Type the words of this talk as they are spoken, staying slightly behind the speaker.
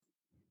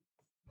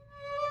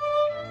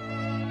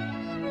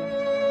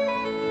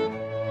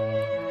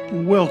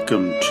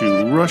Welcome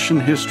to Russian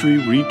History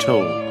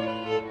Retold,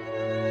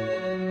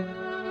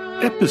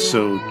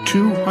 Episode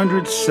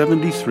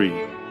 273,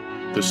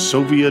 The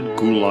Soviet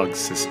Gulag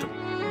System,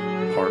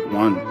 Part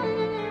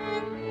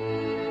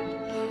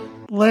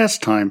 1.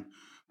 Last time,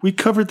 we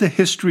covered the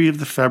history of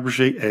the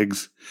Fabergé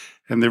eggs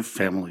and their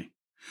family.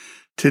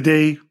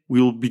 Today,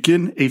 we will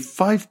begin a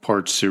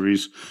 5-part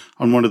series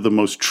on one of the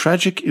most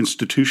tragic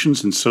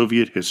institutions in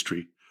Soviet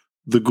history,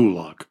 the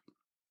Gulag.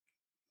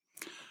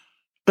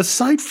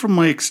 Aside from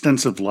my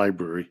extensive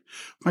library,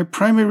 my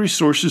primary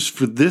sources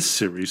for this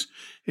series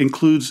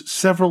includes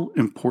several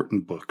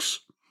important books.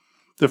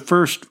 The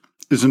first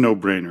is a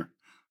no-brainer,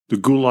 The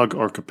Gulag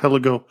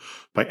Archipelago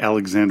by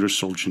Alexander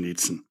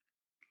Solzhenitsyn.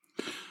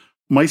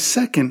 My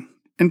second,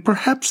 and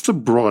perhaps the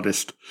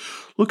broadest,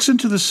 looks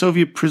into the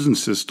Soviet prison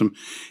system,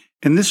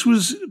 and this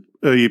was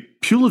a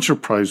Pulitzer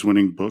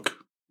Prize-winning book,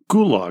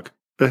 Gulag,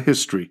 A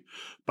History,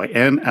 by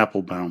Anne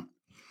Applebaum.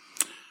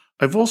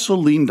 I've also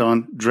leaned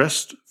on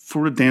Dressed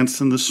for a Dance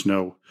in the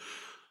Snow,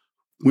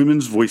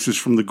 Women's Voices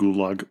from the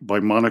Gulag by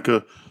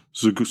Monica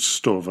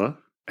Zagustova,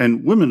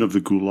 and Women of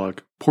the Gulag,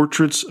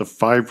 Portraits of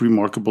 5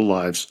 Remarkable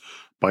Lives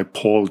by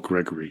Paul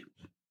Gregory.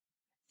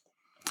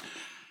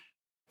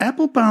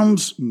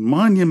 Applebaum's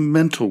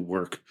monumental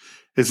work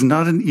is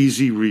not an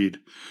easy read,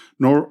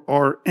 nor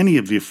are any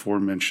of the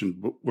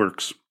aforementioned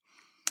works.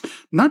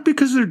 Not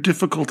because they're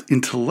difficult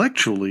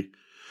intellectually,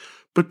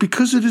 but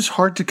because it is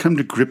hard to come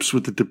to grips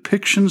with the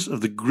depictions of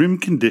the grim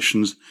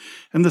conditions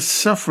and the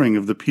suffering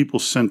of the people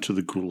sent to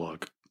the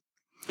Gulag.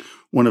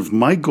 One of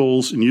my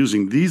goals in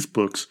using these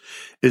books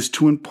is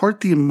to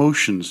impart the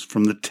emotions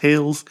from the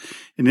tales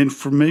and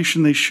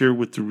information they share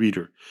with the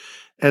reader,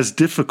 as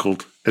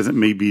difficult as it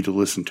may be to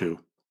listen to.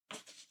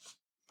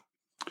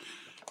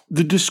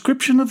 The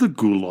description of the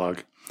Gulag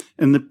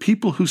and the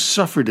people who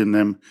suffered in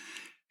them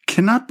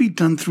cannot be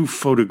done through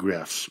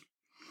photographs.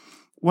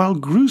 While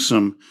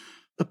gruesome,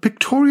 a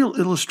pictorial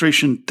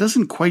illustration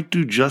doesn't quite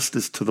do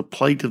justice to the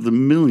plight of the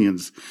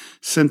millions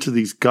sent to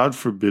these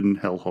God-forbidden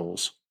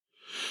hellholes.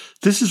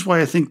 This is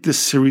why I think this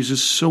series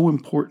is so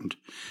important,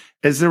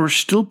 as there are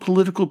still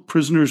political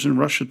prisoners in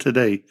Russia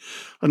today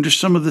under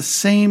some of the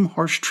same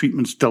harsh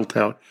treatments dealt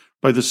out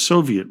by the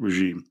Soviet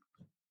regime.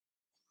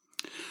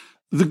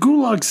 The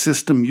Gulag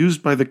system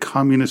used by the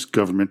communist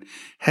government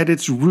had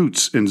its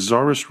roots in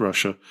Tsarist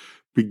Russia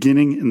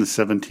beginning in the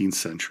 17th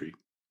century.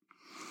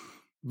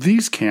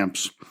 These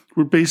camps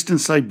were based in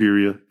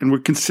Siberia and were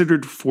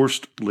considered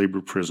forced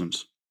labor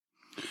prisons.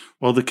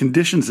 While the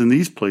conditions in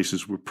these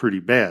places were pretty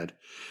bad,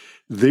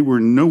 they were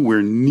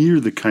nowhere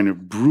near the kind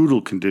of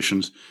brutal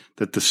conditions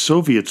that the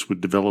Soviets would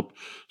develop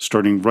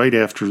starting right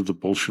after the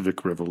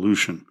Bolshevik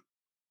Revolution.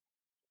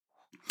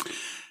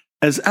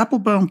 As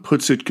Applebaum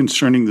puts it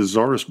concerning the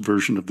Tsarist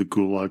version of the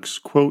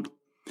Gulags, quote,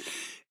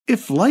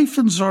 "If life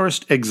in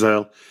Tsarist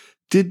exile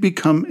did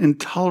become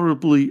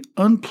intolerably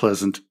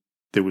unpleasant,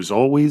 there was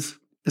always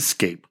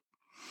escape.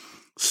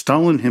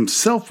 Stalin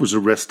himself was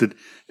arrested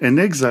and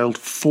exiled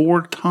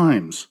 4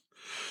 times.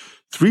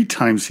 3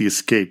 times he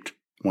escaped,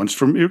 once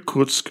from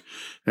Irkutsk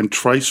and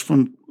twice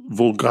from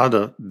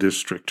Volgograd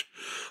district,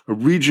 a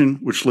region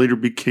which later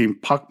became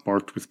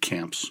pockmarked with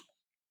camps."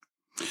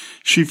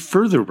 She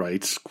further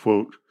writes,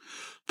 quote,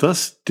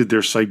 "Thus did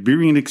their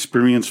Siberian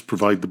experience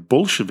provide the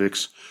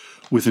Bolsheviks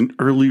with an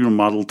earlier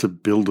model to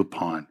build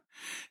upon,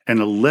 and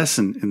a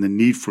lesson in the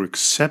need for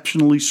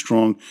exceptionally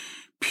strong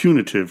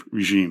punitive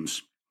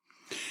regimes.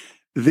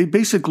 They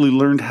basically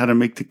learned how to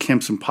make the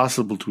camps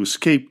impossible to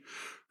escape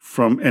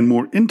from and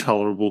more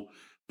intolerable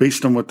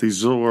based on what they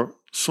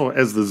saw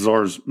as the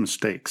Tsar's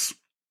mistakes."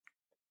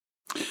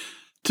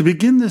 To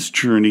begin this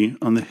journey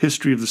on the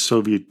history of the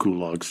Soviet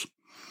gulags,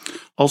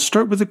 I'll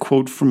start with a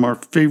quote from our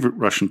favorite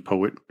Russian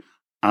poet,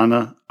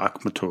 Anna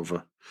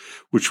Akhmatova,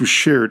 which was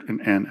shared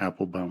in Anne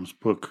Applebaum's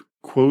book.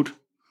 Quote,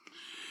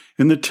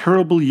 "In the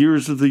terrible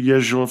years of the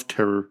Yezhov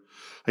terror,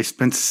 I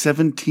spent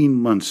 17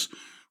 months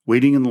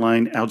waiting in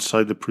line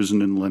outside the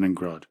prison in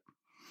Leningrad.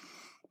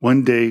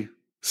 One day,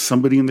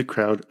 somebody in the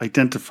crowd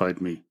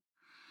identified me.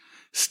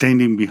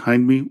 Standing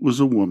behind me was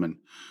a woman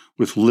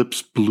with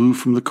lips blue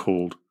from the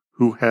cold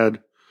who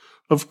had,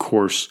 of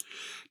course,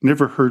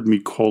 never heard me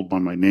called by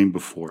my name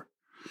before.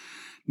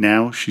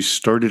 Now she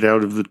started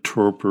out of the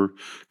torpor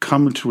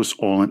common to us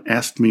all and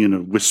asked me in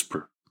a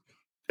whisper.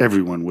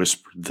 Everyone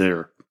whispered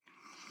there.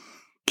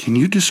 'Can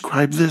you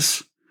describe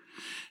this?'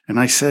 And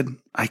I said,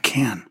 'I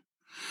can.'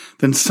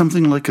 Then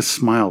something like a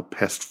smile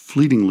passed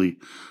fleetingly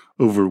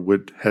over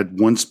what had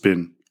once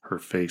been her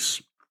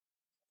face."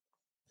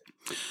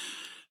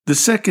 The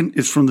second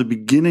is from the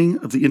beginning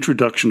of the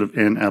introduction of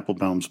Anne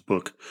Applebaum's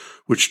book,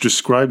 which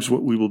describes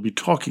what we will be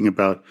talking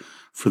about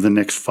for the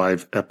next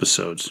 5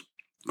 episodes.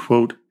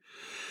 Quote,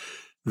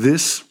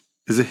 "This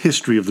is a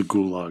history of the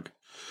Gulag,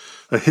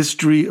 a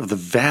history of the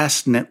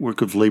vast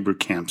network of labor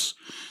camps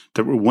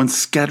that were once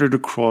scattered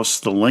across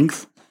the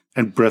length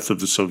and breadth of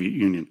the Soviet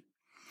Union,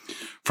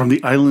 from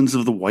the islands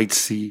of the White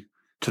Sea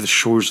to the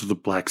shores of the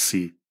Black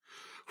Sea,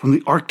 from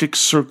the Arctic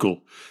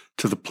Circle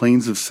to the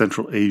plains of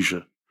Central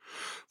Asia,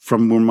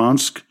 from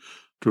Murmansk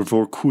to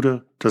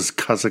Vorkuta to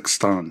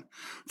Kazakhstan,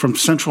 from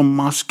central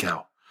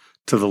Moscow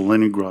to the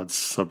Leningrad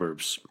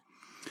suburbs.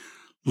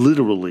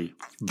 Literally,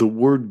 the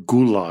word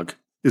Gulag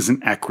is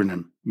an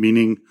acronym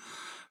meaning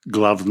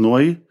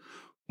Glavnoy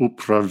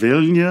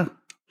Upravelnya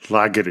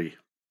Lagery,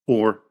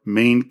 or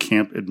Main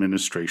Camp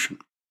Administration.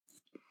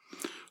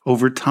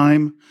 Over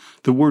time,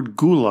 the word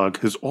Gulag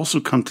has also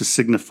come to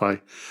signify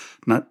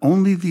not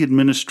only the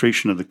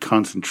administration of the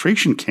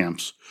concentration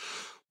camps,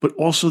 but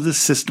also the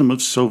system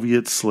of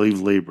Soviet slave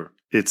labor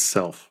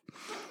itself,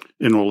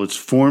 in all its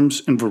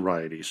forms and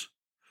varieties.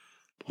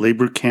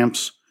 Labor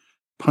camps,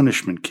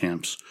 punishment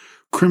camps,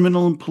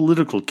 criminal and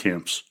political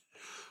camps,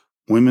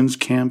 women's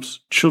camps,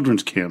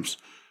 children's camps,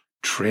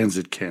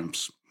 transit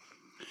camps.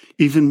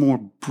 Even more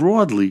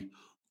broadly,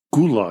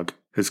 Gulag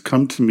has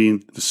come to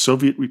mean the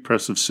Soviet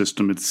repressive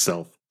system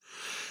itself,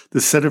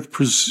 the set of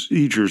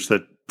procedures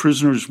that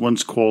prisoners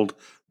once called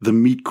the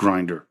meat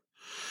grinder,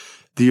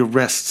 the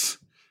arrests,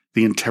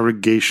 the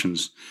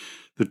interrogations,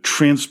 the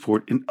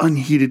transport in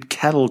unheated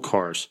cattle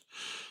cars,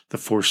 the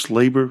forced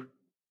labor,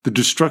 the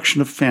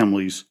destruction of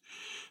families,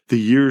 the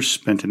years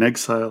spent in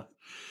exile,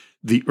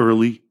 the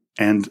early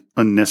and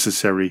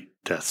unnecessary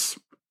deaths.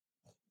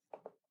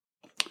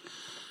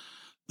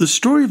 The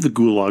story of the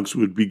gulags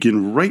would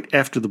begin right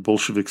after the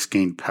Bolsheviks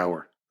gained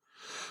power.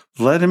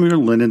 Vladimir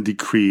Lenin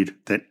decreed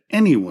that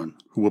anyone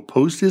who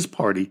opposed his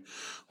party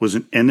was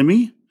an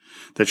enemy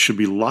that should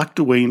be locked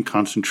away in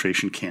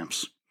concentration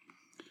camps.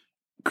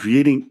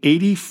 Creating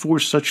 84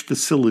 such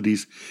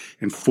facilities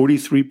in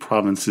 43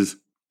 provinces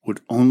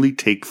would only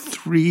take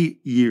 3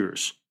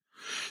 years.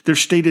 Their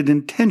stated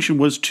intention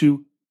was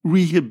to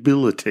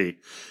rehabilitate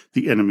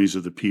the enemies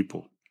of the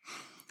people.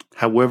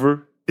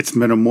 However, its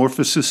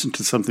metamorphosis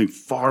into something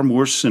far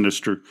more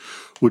sinister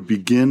would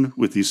begin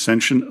with the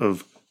ascension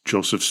of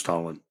Joseph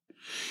Stalin.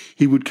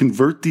 He would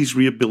convert these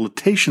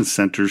rehabilitation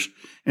centers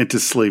into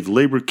slave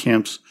labor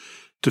camps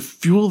to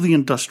fuel the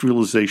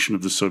industrialization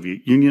of the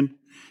Soviet Union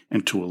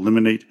and to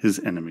eliminate his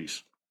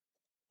enemies.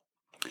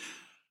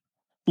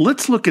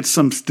 Let's look at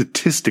some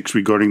statistics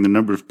regarding the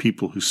number of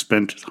people who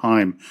spent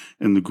time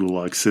in the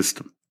Gulag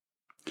system.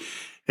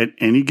 At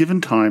any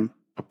given time,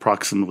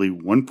 approximately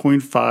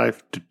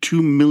 1.5 to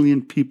 2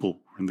 million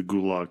people were in the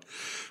Gulag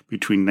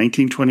between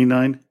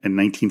 1929 and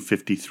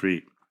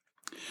 1953.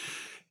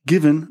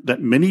 Given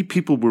that many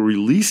people were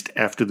released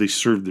after they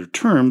served their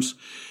terms,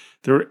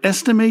 there are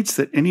estimates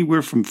that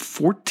anywhere from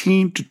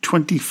 14 to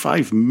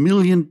 25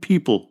 million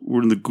people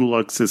were in the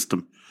Gulag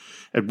system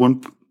at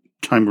one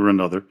time or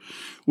another,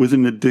 with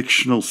an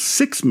additional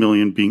 6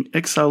 million being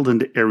exiled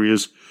into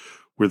areas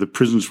where the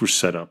prisons were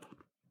set up.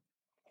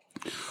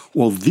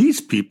 While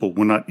these people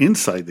were not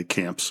inside the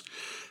camps,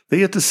 they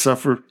had to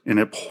suffer in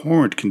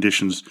abhorrent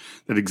conditions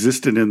that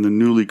existed in the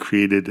newly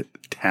created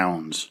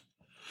towns.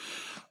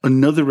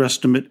 Another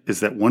estimate is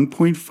that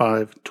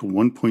 1.5 to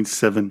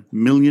 1.7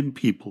 million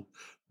people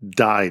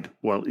died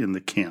while in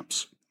the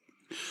camps.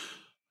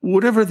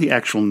 Whatever the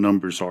actual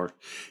numbers are,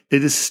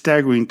 it is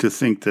staggering to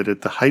think that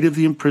at the height of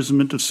the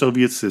imprisonment of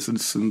Soviet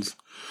citizens,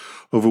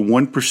 over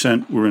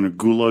 1% were in a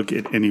gulag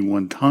at any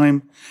one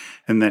time,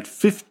 and that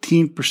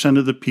 15%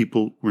 of the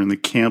people were in the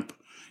camp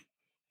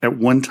at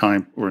one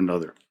time or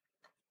another.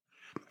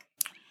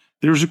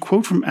 There is a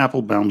quote from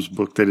Applebaum's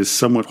book that is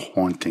somewhat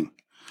haunting.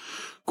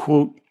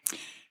 Quote,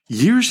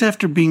 "Years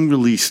after being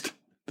released,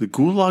 the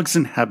Gulag's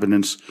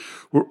inhabitants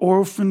were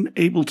often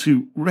able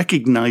to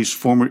recognize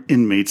former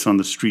inmates on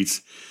the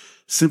streets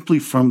simply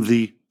from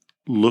the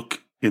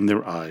look in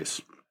their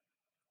eyes.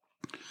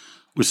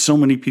 With so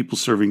many people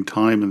serving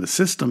time in the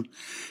system,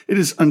 it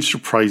is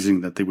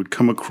unsurprising that they would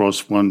come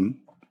across one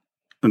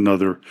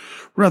another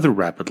rather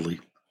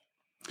rapidly."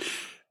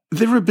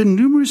 There have been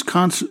numerous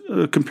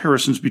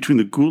comparisons between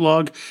the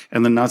Gulag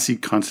and the Nazi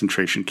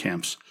concentration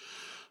camps,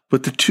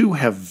 but the two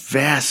have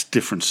vast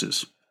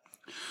differences.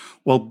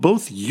 While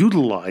both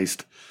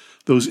utilized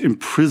those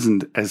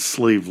imprisoned as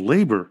slave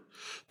labor,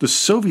 the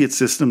Soviet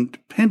system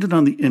depended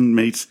on the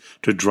inmates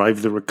to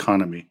drive their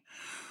economy,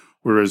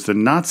 whereas the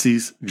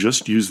Nazis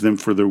just used them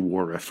for their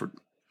war effort.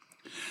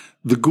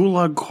 The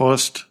Gulag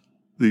caused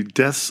the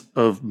deaths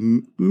of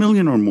a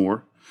million or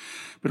more,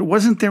 but it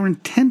wasn't their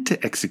intent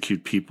to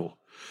execute people.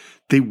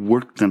 They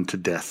worked them to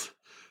death.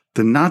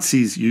 The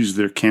Nazis used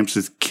their camps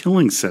as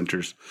killing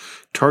centers,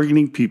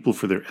 targeting people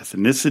for their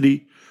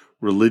ethnicity,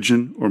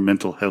 religion, or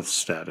mental health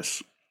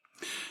status.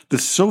 The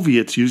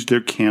Soviets used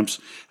their camps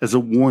as a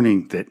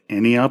warning that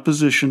any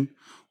opposition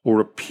or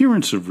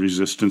appearance of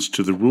resistance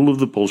to the rule of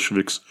the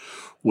Bolsheviks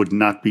would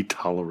not be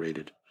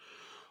tolerated.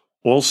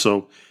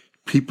 Also,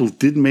 people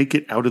did make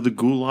it out of the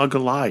Gulag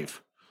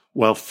alive,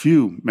 while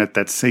few met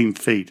that same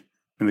fate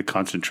in the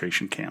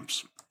concentration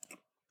camps.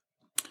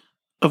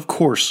 Of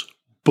course,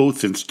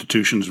 both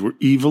institutions were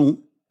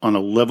evil on a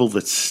level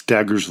that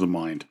staggers the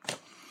mind.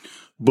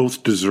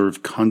 Both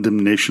deserve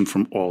condemnation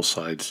from all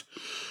sides.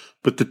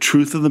 But the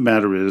truth of the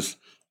matter is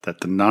that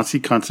the Nazi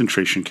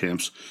concentration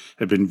camps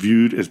have been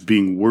viewed as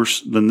being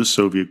worse than the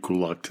Soviet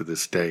Gulag to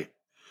this day.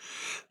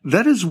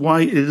 That is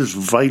why it is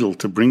vital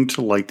to bring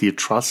to light the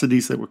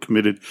atrocities that were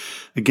committed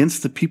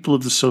against the people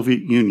of the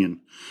Soviet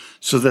Union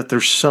so that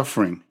their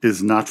suffering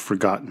is not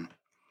forgotten.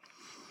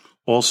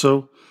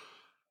 Also,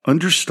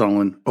 under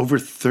Stalin, over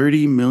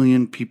 30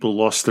 million people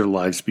lost their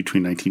lives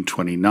between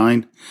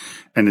 1929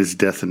 and his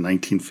death in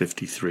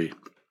 1953.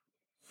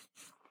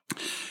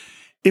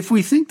 If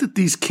we think that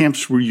these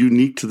camps were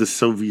unique to the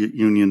Soviet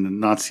Union and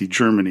Nazi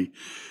Germany,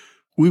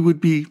 we would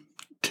be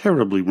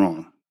terribly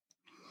wrong.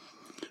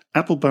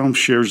 Applebaum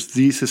shares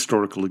these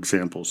historical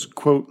examples.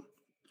 Quote,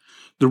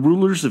 "The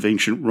rulers of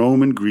ancient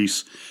Rome and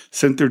Greece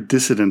sent their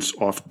dissidents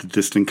off to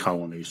distant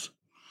colonies.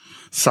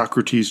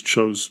 Socrates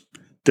chose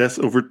death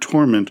over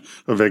torment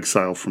of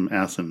exile from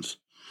Athens.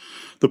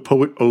 The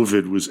poet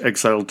Ovid was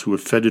exiled to a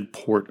fetid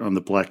port on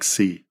the Black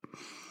Sea.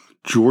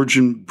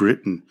 Georgian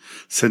Britain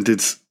sent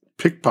its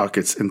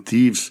pickpockets and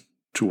thieves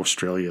to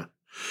Australia.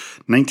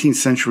 19th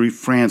century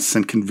France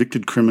sent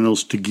convicted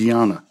criminals to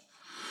Guyana.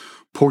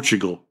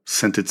 Portugal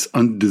sent its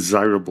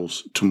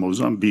undesirables to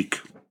Mozambique."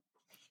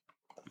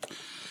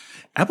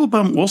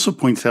 Applebaum also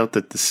points out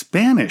that the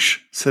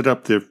Spanish set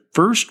up their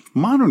first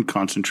modern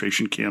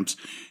concentration camps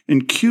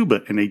in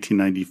Cuba in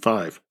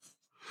 1895.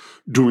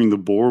 During the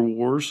Boer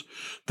Wars,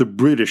 the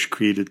British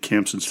created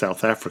camps in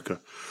South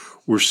Africa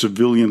where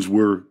civilians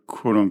were,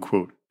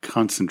 quote-unquote,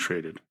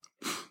 concentrated.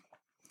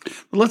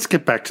 But let's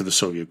get back to the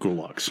Soviet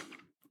gulags.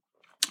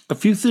 A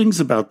few things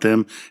about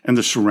them and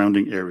the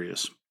surrounding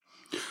areas.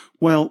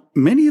 While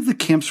many of the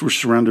camps were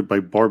surrounded by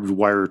barbed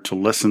wire to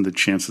lessen the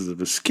chances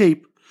of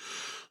escape,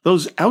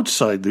 those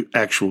outside the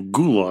actual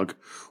gulag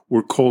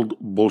were called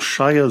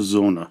Bolshaya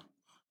Zona,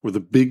 or the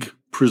big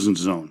prison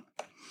zone.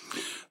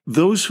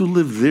 Those who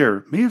lived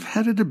there may have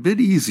had it a bit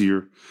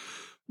easier,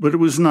 but it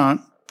was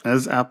not,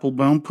 as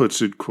Applebaum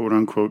puts it,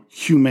 quote-unquote,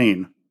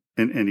 humane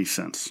in any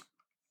sense.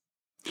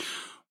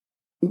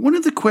 One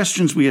of the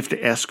questions we have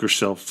to ask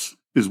ourselves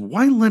is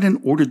why Lenin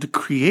ordered the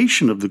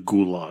creation of the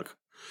gulag.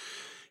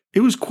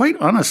 It was quite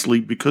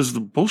honestly because the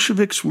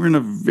Bolsheviks were in a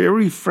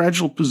very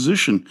fragile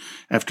position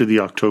after the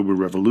October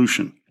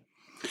Revolution.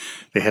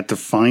 They had to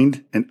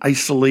find and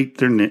isolate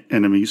their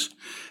enemies,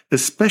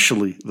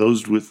 especially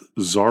those with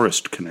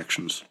Tsarist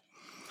connections.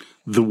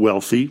 The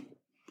wealthy,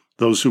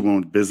 those who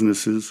owned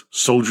businesses,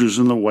 soldiers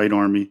in the White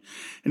Army,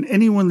 and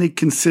anyone they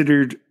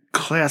considered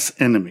class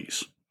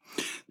enemies.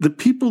 The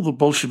people the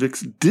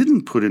Bolsheviks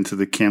didn't put into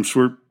the camps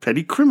were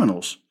petty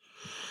criminals.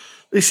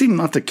 They seemed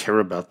not to care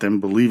about them,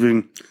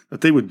 believing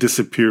that they would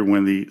disappear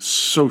when the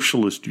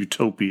socialist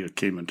utopia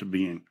came into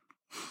being.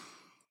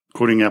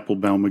 Quoting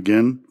Applebaum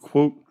again,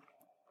 quote,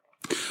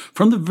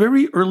 "From the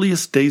very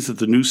earliest days of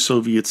the new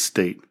Soviet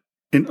state,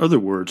 in other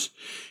words,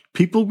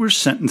 people were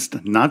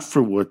sentenced not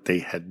for what they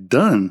had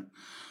done,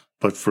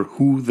 but for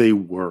who they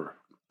were.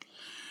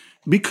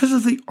 Because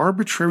of the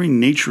arbitrary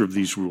nature of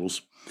these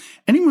rules,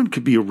 anyone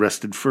could be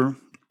arrested for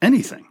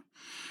anything,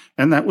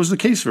 and that was the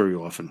case very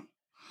often.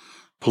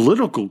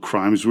 Political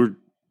crimes were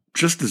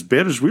just as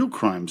bad as real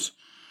crimes,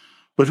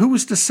 but who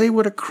was to say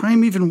what a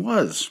crime even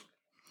was?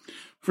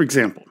 For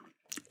example,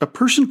 a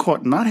person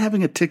caught not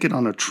having a ticket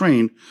on a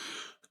train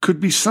could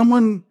be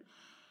someone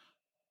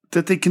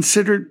that they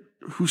considered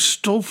who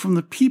stole from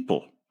the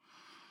people.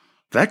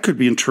 That could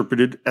be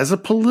interpreted as a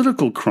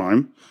political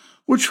crime,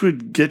 which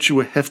would get you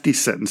a hefty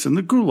sentence in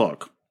the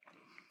gulag.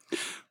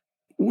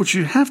 What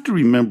you have to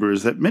remember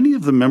is that many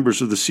of the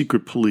members of the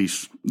secret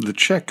police, the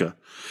Cheka,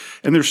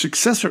 and their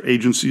successor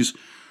agencies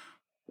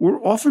were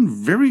often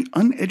very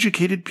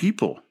uneducated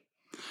people.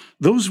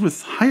 Those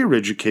with higher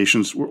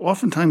educations were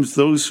oftentimes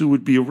those who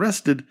would be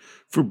arrested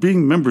for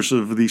being members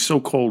of the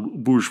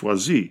so-called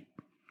bourgeoisie.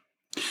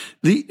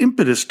 The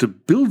impetus to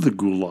build the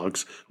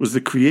gulags was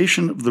the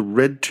creation of the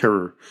Red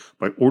Terror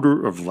by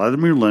order of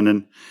Vladimir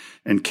Lenin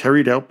and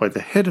carried out by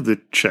the head of the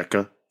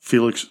Cheka,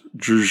 Felix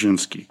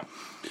Dzerzhinsky,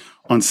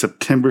 on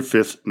September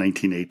 5,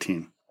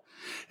 1918.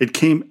 It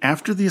came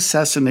after the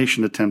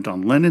assassination attempt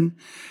on Lenin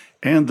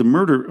and the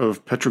murder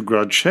of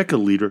Petrograd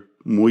Cheka leader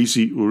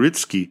Moisey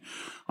Uritsky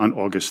on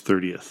August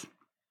 30th.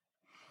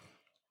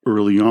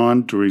 Early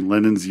on, during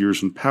Lenin's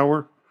years in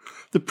power,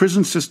 the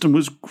prison system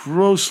was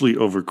grossly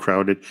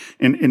overcrowded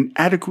and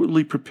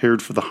inadequately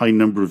prepared for the high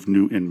number of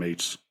new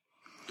inmates.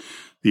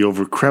 The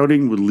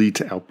overcrowding would lead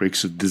to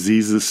outbreaks of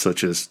diseases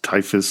such as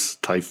typhus,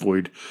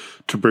 typhoid,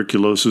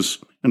 tuberculosis,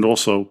 and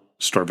also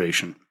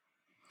starvation.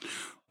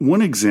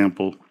 One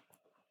example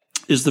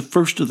is the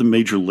first of the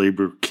major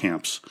labor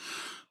camps,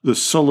 the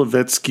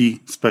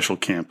Solovetsky Special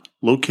Camp,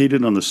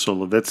 located on the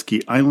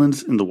Solovetsky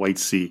Islands in the White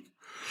Sea,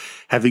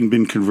 having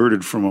been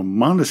converted from a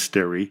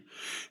monastery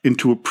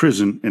into a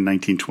prison in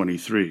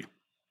 1923.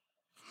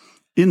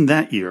 In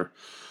that year,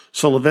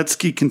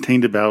 Solovetsky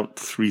contained about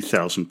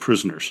 3,000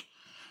 prisoners.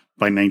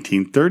 By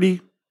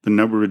 1930, the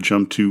number had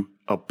jumped to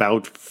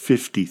about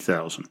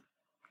 50,000.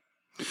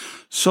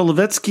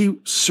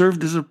 Solovetsky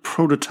served as a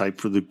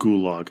prototype for the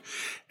Gulag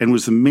and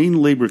was the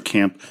main labor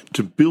camp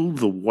to build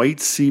the White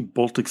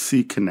Sea-Baltic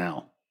Sea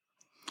Canal.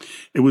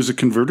 It was a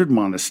converted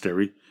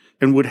monastery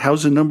and would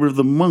house a number of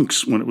the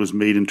monks when it was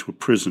made into a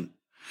prison.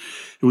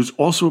 It was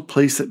also a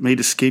place that made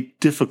escape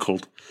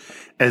difficult,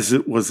 as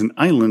it was an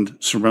island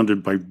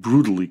surrounded by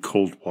brutally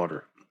cold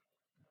water.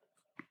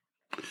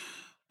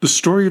 The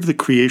story of the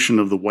creation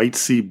of the White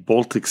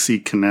Sea-Baltic Sea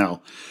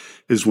Canal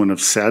is one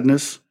of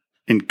sadness,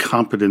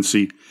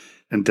 incompetency,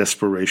 and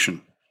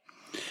desperation.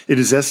 It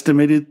is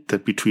estimated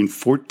that between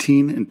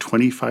 14 and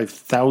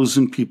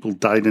 25,000 people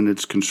died in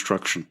its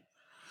construction.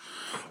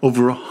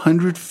 Over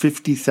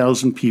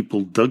 150,000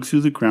 people dug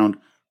through the ground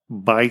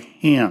by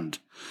hand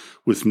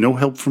with no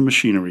help from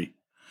machinery.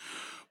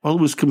 While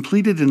it was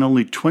completed in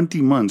only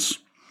 20 months,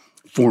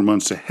 4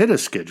 months ahead of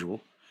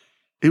schedule,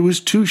 it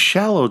was too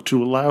shallow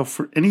to allow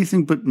for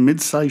anything but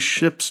mid-sized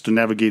ships to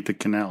navigate the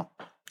canal.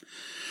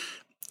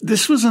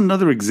 This was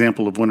another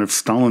example of one of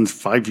Stalin's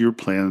 5-year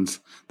plans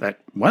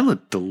that, while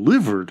it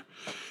delivered,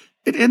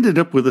 it ended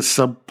up with a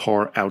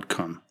subpar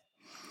outcome.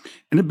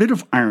 And a bit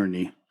of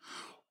irony,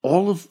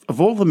 all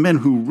the men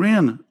who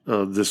ran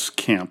this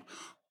camp,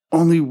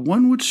 only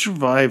one would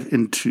survive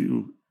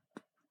into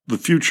the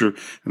future,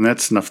 and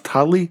that's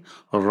Naftali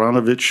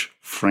Aronovich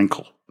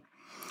Frankel.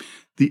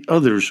 The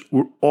others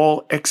were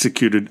all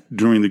executed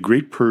during the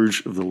Great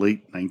Purge of the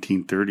late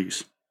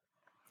 1930s.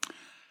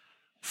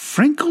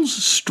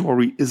 Frankel's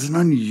story is an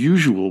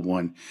unusual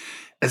one,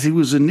 as he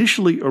was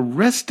initially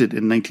arrested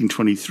in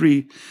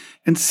 1923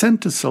 and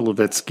sent to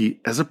Solovetsky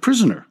as a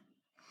prisoner.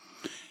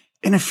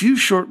 In a few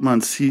short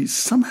months, he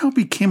somehow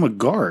became a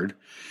guard,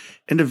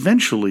 and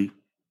eventually,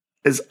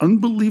 as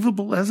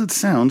unbelievable as it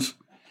sounds,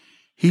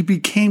 he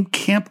became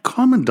camp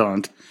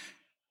commandant,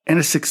 and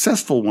a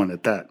successful one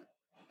at that.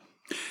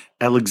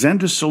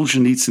 Alexander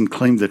Solzhenitsyn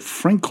claimed that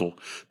Frankel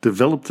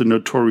developed the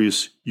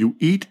notorious "you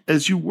eat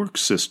as you work"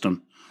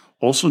 system,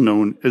 also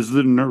known as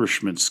the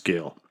nourishment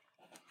scale,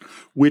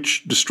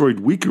 which destroyed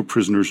weaker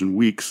prisoners in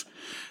weeks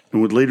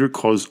and would later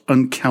cause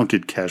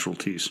uncounted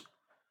casualties.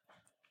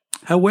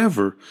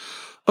 However,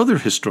 other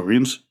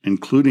historians,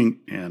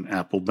 including Anne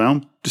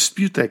Applebaum,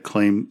 dispute that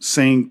claim,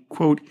 saying,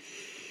 quote,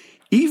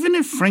 "Even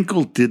if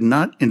Frankel did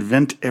not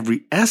invent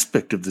every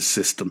aspect of the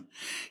system,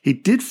 he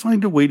did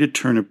find a way to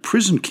turn a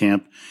prison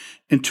camp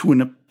into an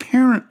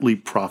apparently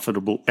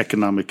profitable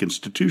economic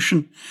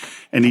institution,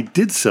 and he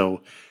did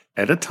so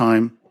at a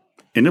time,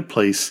 in a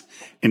place,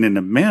 and in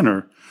a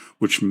manner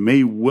which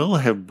may well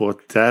have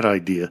brought that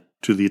idea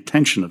to the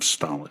attention of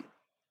Stalin."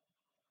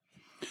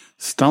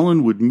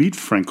 Stalin would meet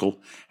Frankel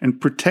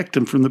and protect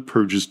him from the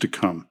purges to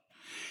come.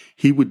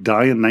 He would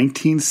die in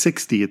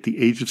 1960 at the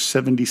age of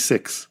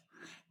 76,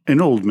 an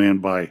old man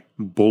by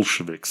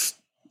Bolshevik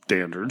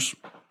standards.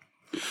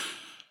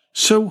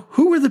 So,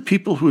 who were the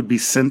people who would be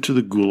sent to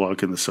the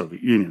Gulag in the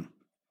Soviet Union?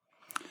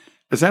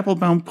 As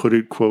Applebaum put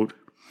it, quote,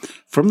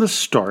 "From the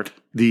start,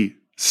 the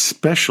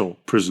special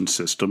prison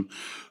system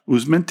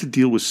was meant to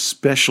deal with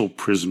special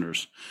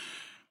prisoners,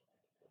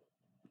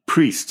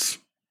 priests,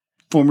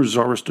 former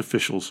Tsarist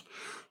officials,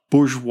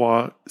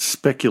 bourgeois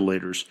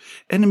speculators,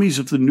 enemies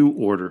of the new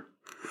order.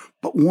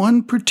 But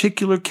one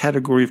particular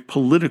category of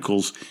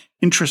politicals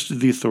interested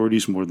the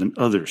authorities more than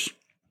others.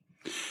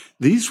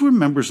 These were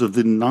members of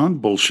the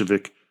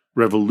non-Bolshevik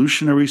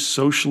revolutionary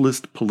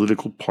socialist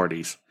political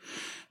parties,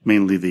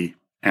 mainly the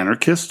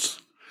anarchists,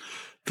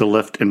 the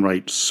left and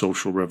right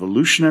social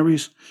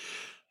revolutionaries,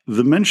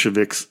 the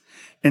Mensheviks,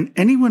 and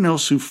anyone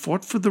else who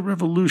fought for the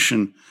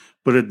revolution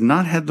but had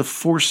not had the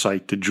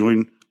foresight to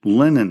join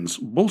Lenin's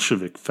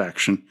Bolshevik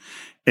faction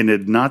and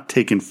had not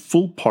taken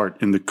full part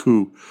in the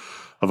coup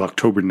of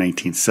October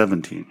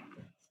 1917.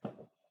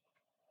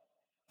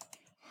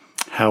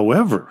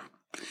 However,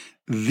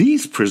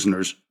 these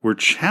prisoners were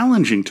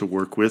challenging to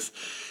work with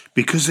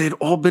because they had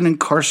all been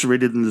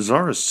incarcerated in the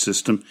Tsarist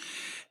system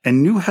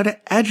and knew how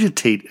to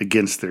agitate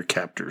against their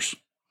captors.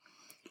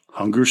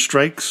 Hunger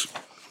strikes,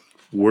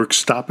 work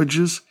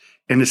stoppages,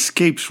 and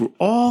escapes were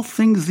all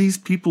things these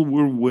people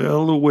were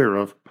well aware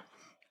of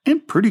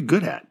and pretty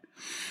good at.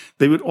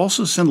 They would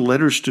also send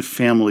letters to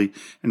family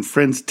and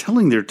friends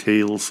telling their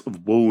tales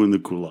of woe in the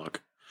Gulag.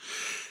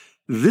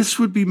 This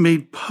would be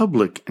made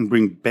public and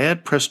bring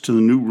bad press to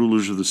the new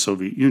rulers of the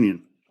Soviet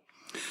Union.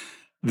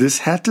 This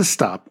had to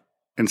stop,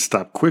 and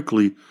stop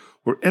quickly,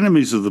 or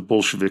enemies of the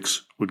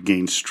Bolsheviks would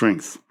gain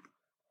strength.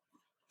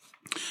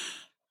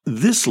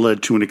 This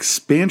led to an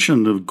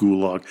expansion of the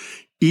Gulag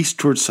east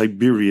towards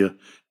Siberia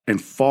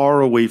and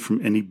far away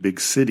from any big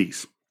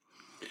cities.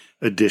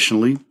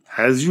 Additionally,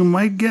 as you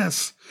might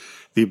guess,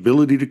 the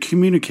ability to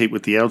communicate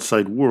with the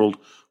outside world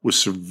was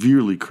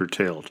severely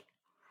curtailed.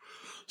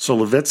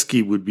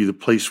 Solovetsky would be the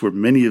place where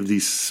many of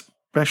these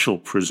special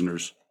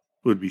prisoners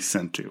would be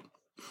sent to.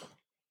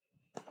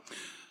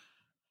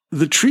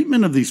 The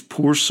treatment of these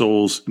poor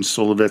souls in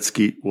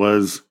Solovetsky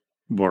was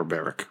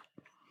barbaric.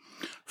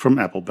 From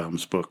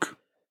Applebaum's book,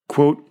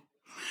 quote,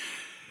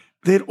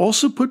 "They had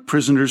also put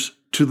prisoners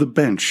to the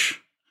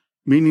bench,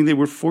 meaning they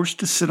were forced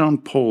to sit on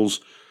poles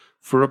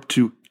for up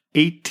to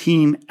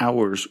 18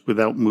 hours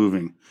without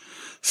moving,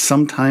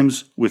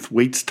 sometimes with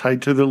weights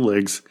tied to their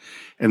legs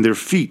and their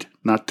feet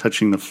not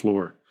touching the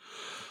floor,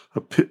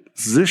 a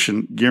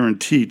position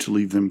guaranteed to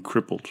leave them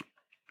crippled.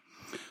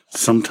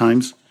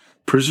 Sometimes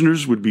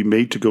Prisoners would be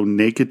made to go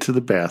naked to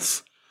the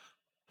baths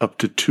up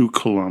to 2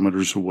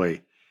 kilometers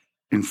away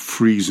in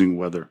freezing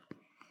weather.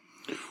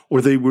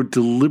 Or they were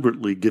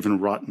deliberately given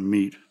rotten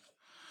meat.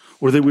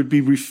 Or they would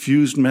be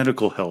refused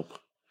medical help.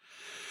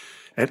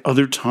 At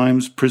other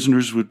times,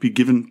 prisoners would be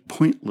given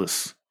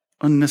pointless,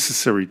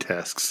 unnecessary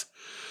tasks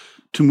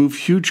to move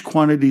huge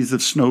quantities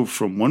of snow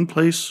from one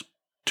place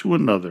to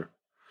another,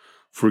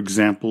 for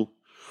example,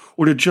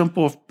 or to jump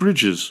off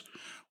bridges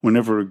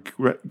whenever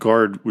a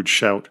guard would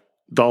shout,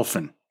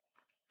 "Dolphin."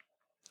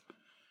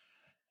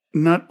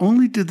 Not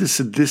only did the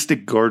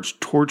sadistic guards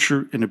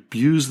torture and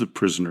abuse the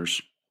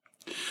prisoners,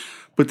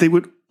 but they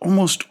would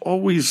almost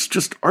always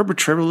just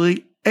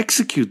arbitrarily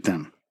execute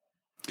them.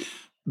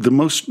 The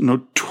most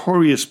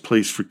notorious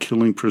place for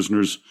killing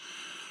prisoners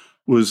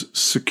was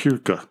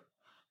Sekirka,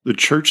 the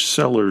church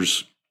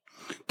cellars.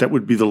 That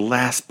would be the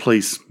last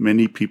place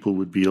many people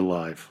would be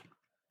alive.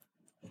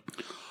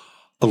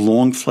 A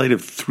long flight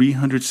of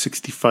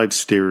 365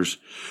 stairs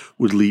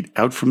would lead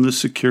out from the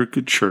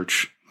Sekirka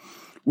church,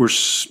 where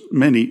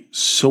many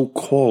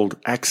so-called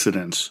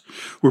accidents,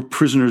 where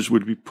prisoners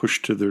would be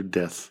pushed to their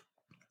death.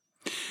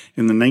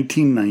 In the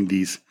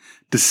 1990s,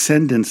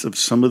 descendants of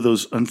some of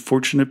those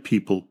unfortunate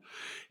people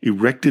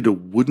erected a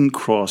wooden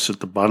cross at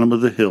the bottom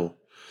of the hill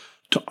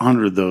to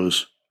honor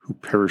those who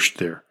perished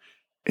there.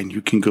 And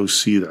you can go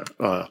see that.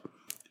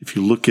 If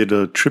you look at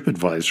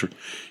TripAdvisor,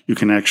 you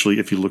can actually,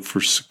 if you look for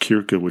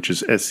Sekirka, which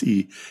is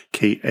Sekirka,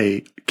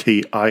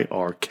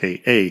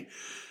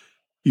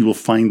 you will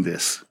find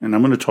this. And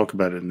I'm going to talk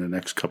about it in the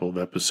next couple of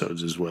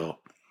episodes as well.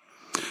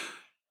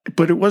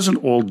 But it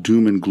wasn't all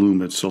doom and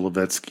gloom at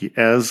Solovetsky,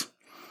 as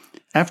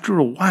after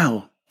a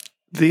while,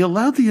 they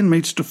allowed the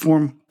inmates to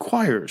form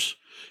choirs,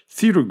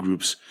 theater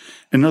groups,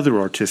 and other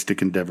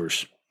artistic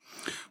endeavors.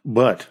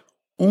 But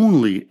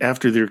only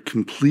after they're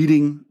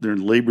completing their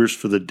labors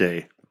for the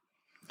day.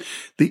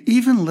 They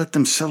even let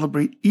them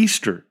celebrate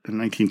Easter in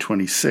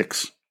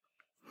 1926.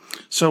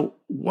 So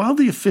while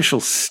the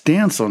official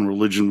stance on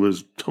religion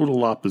was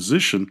total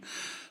opposition,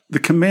 the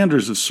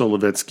commanders of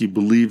Solovetsky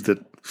believed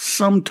that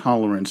some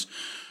tolerance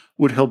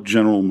would help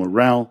general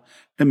morale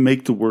and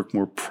make the work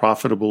more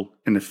profitable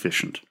and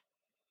efficient.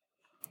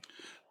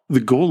 The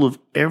goal of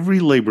every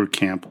labor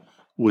camp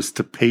was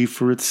to pay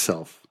for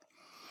itself.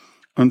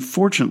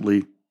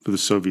 Unfortunately for the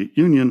Soviet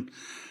Union,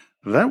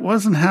 that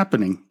wasn't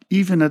happening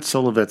even at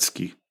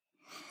Solovetsky.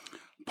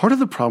 Part of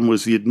the problem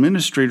was the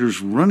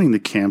administrators running the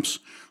camps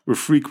were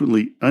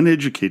frequently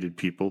uneducated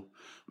people,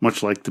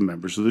 much like the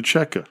members of the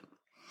Cheka.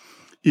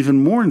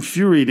 Even more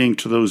infuriating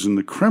to those in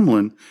the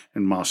Kremlin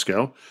and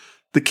Moscow,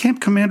 the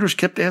camp commanders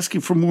kept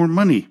asking for more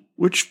money,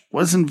 which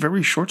was in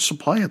very short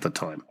supply at the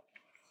time.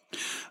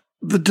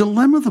 The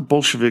dilemma the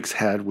Bolsheviks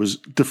had was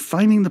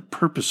defining the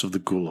purpose of the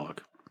Gulag.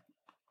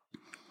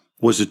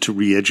 Was it to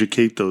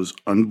re-educate those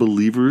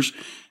unbelievers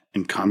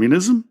in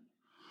communism?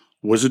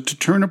 Was it to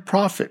turn a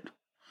profit?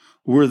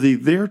 Were they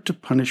there to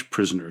punish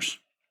prisoners?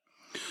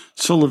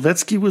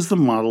 Solovetsky was the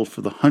model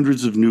for the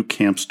hundreds of new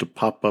camps to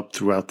pop up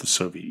throughout the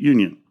Soviet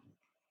Union.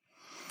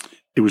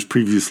 It was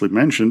previously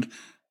mentioned,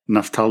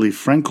 Naftali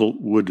Frenkel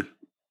would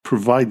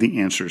provide the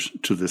answers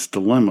to this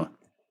dilemma.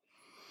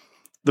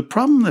 The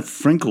problem that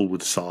Frenkel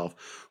would solve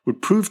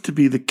would prove to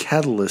be the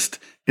catalyst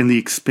in the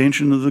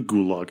expansion of the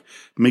Gulag,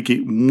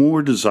 making it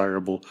more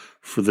desirable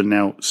for the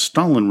now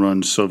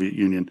Stalin-run Soviet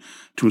Union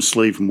to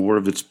enslave more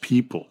of its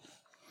people.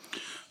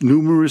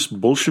 Numerous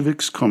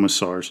Bolshevik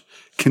commissars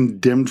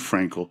condemned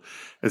Frenkel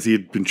as he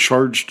had been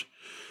charged.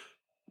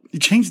 He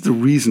changed the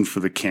reason for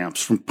the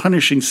camps from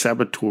punishing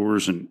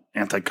saboteurs and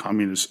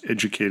anti-communist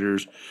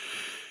educators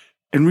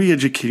and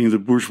re-educating the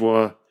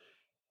bourgeois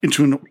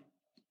into an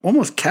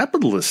almost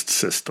capitalist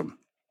system.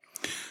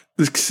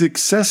 The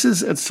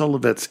successes at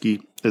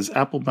Solovetsky, as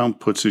Applebaum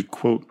puts it,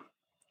 quote,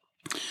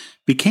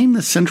 became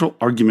the central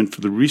argument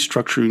for the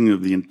restructuring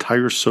of the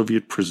entire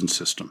Soviet prison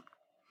system.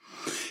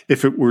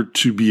 If it were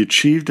to be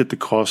achieved at the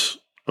cost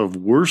of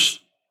worse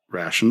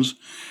rations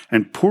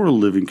and poorer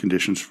living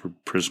conditions for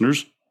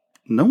prisoners,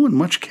 no one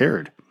much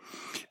cared.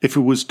 If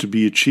it was to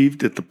be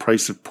achieved at the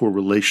price of poor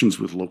relations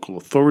with local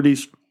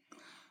authorities,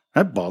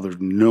 that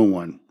bothered no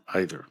one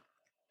either.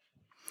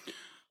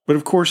 But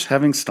of course,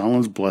 having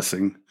Stalin's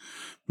blessing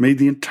made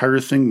the entire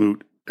thing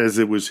moot, as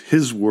it was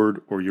his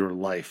word or your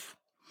life.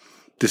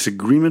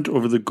 Disagreement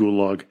over the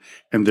Gulag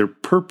and their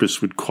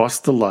purpose would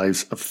cost the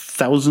lives of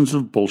thousands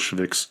of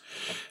Bolsheviks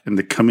in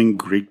the coming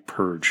Great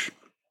Purge.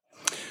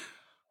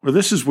 Well,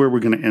 this is where we're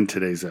going to end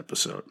today's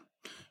episode.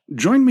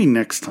 Join me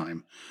next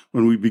time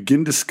when we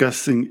begin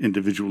discussing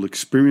individual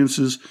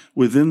experiences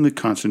within the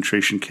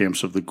concentration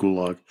camps of the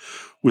Gulag,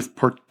 with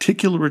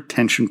particular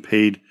attention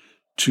paid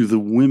to the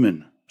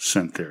women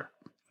sent there.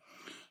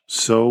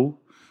 So,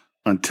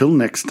 until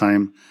next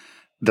time,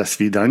 до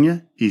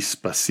свидания и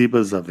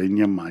спасибо за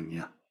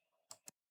внимание.